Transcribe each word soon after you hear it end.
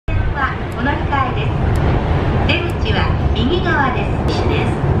お乗り換えです。出口は右側です。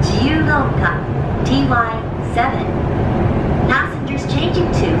自由が丘 TY7. Passengers changing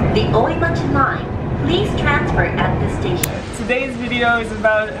to the Oimachi line, please transfer at this station. Today's video is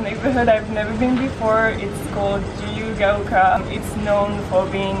about a neighborhood I've never been before. It's called Jiyugaoka. It's known for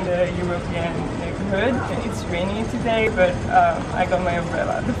being the European neighborhood. It's rainy today, but I got my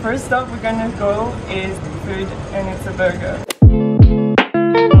umbrella. The first stop we're gonna go is food, and it's a burger.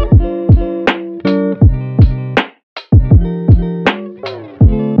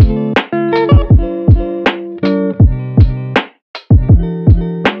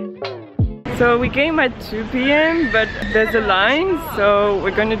 So we came at 2 p.m. but there's a line, so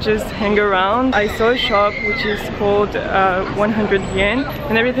we're gonna just hang around. I saw a shop which is called 100 yen,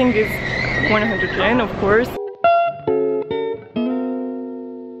 and everything is 100 yen, of course.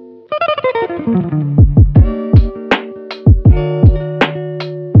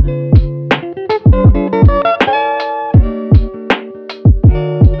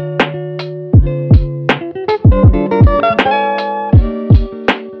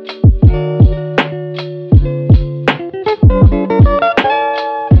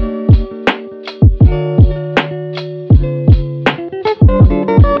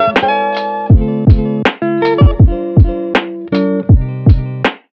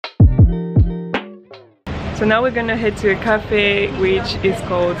 So now we're gonna head to a cafe which is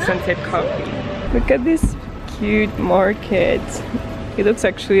called Sunset Coffee. Look at this cute market. It looks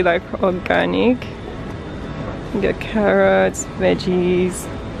actually like organic. You got carrots, veggies,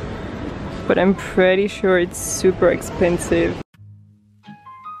 but I'm pretty sure it's super expensive.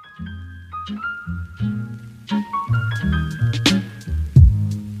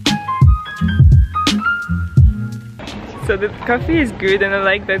 So the coffee is good, and I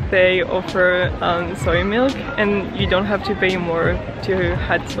like that they offer soy milk, and you don't have to pay more to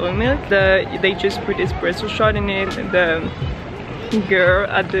add soy milk. They just put espresso shot in it. The girl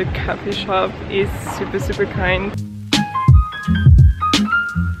at the cafe shop is super kind.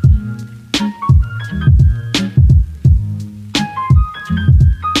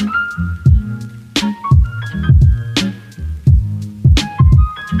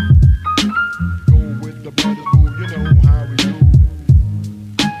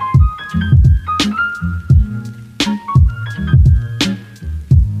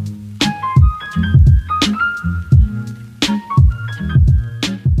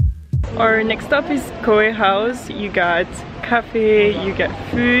 Our next stop is Koe House. You got cafe, you got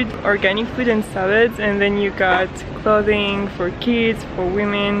food, organic food and salads, and then you got clothing for kids, for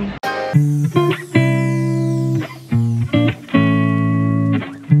women.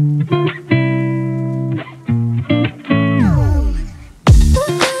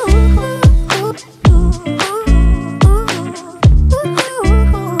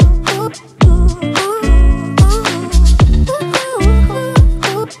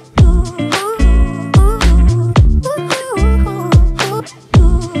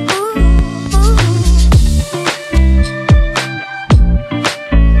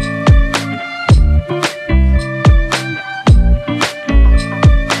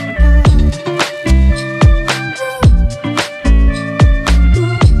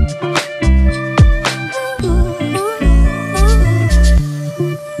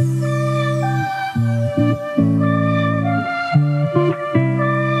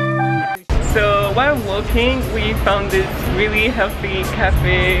 While walking, we found this really healthy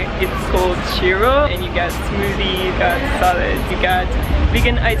cafe. It's called Shiro, and you got smoothie, you got salad, you got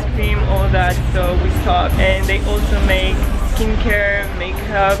vegan ice cream, all that. So we stopped, and they also make skincare,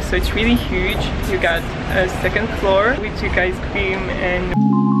 makeup, so it's really huge. You got a second floor. We took ice cream and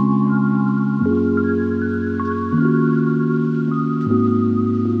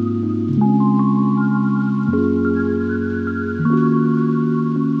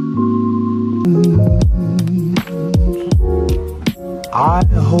I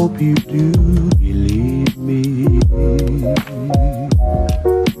hope you do believe me.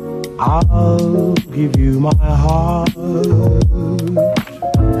 I'll give you my heart.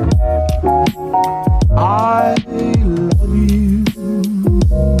 I love you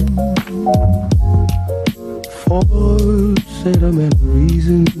for sentimental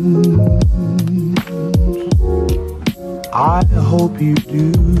reasons. I hope you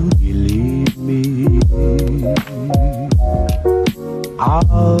do believe me.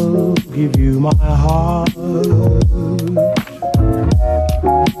 I'll give you my heart.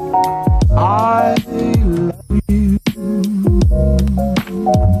 I love you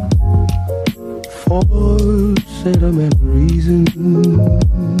for sentimental reasons.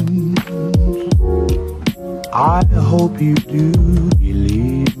 I hope you do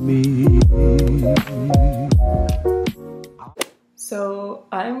believe me.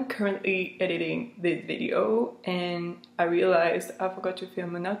 currently editing this video and I realized I forgot to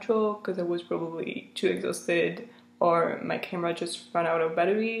film a outro because I was probably too exhausted or my camera just ran out of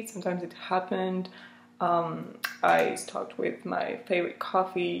battery. Sometimes it happened. I stopped with my favorite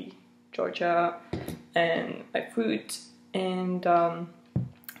coffee, Georgia, and my fruit. And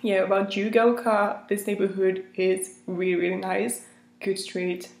yeah, about Jiyugaoka, this neighborhood is really nice. Good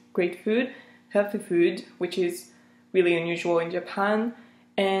street, great food, healthy food, which is really unusual in Japan.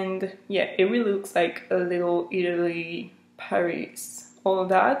 And yeah, it really looks like a little Italy, Paris, all of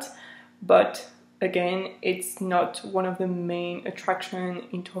that. But again, it's not one of the main attractions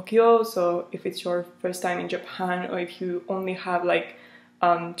in Tokyo. So if it's your first time in Japan, or if you only have like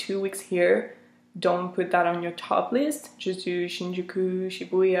 2 weeks here, don't put that on your top list. Just do Shinjuku,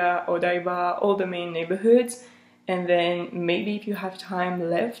 Shibuya, Odaiba, all the main neighborhoods. And then maybe if you have time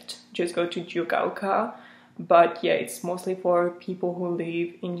left, just go to Jiyugaoka. But yeah, it's mostly for people who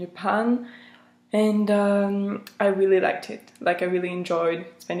live in Japan. And I really liked it. Like, I really enjoyed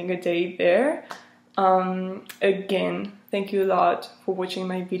spending a day there. Again, thank you a lot for watching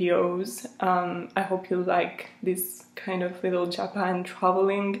my videos. I hope you like this kind of little Japan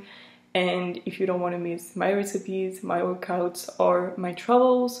traveling. And if you don't want to miss my recipes, my workouts, or my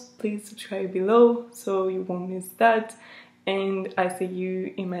travels, please subscribe below so you won't miss that. And I'll see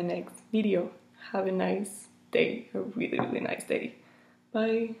you in my next video. Have a nice day, a really nice day.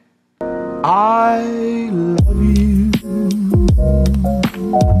 Bye. I love you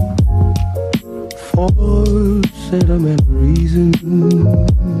for sentimental reasons.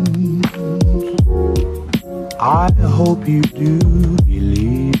 I hope you do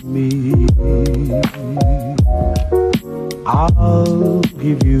believe me. I'll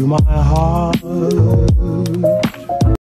give you my heart.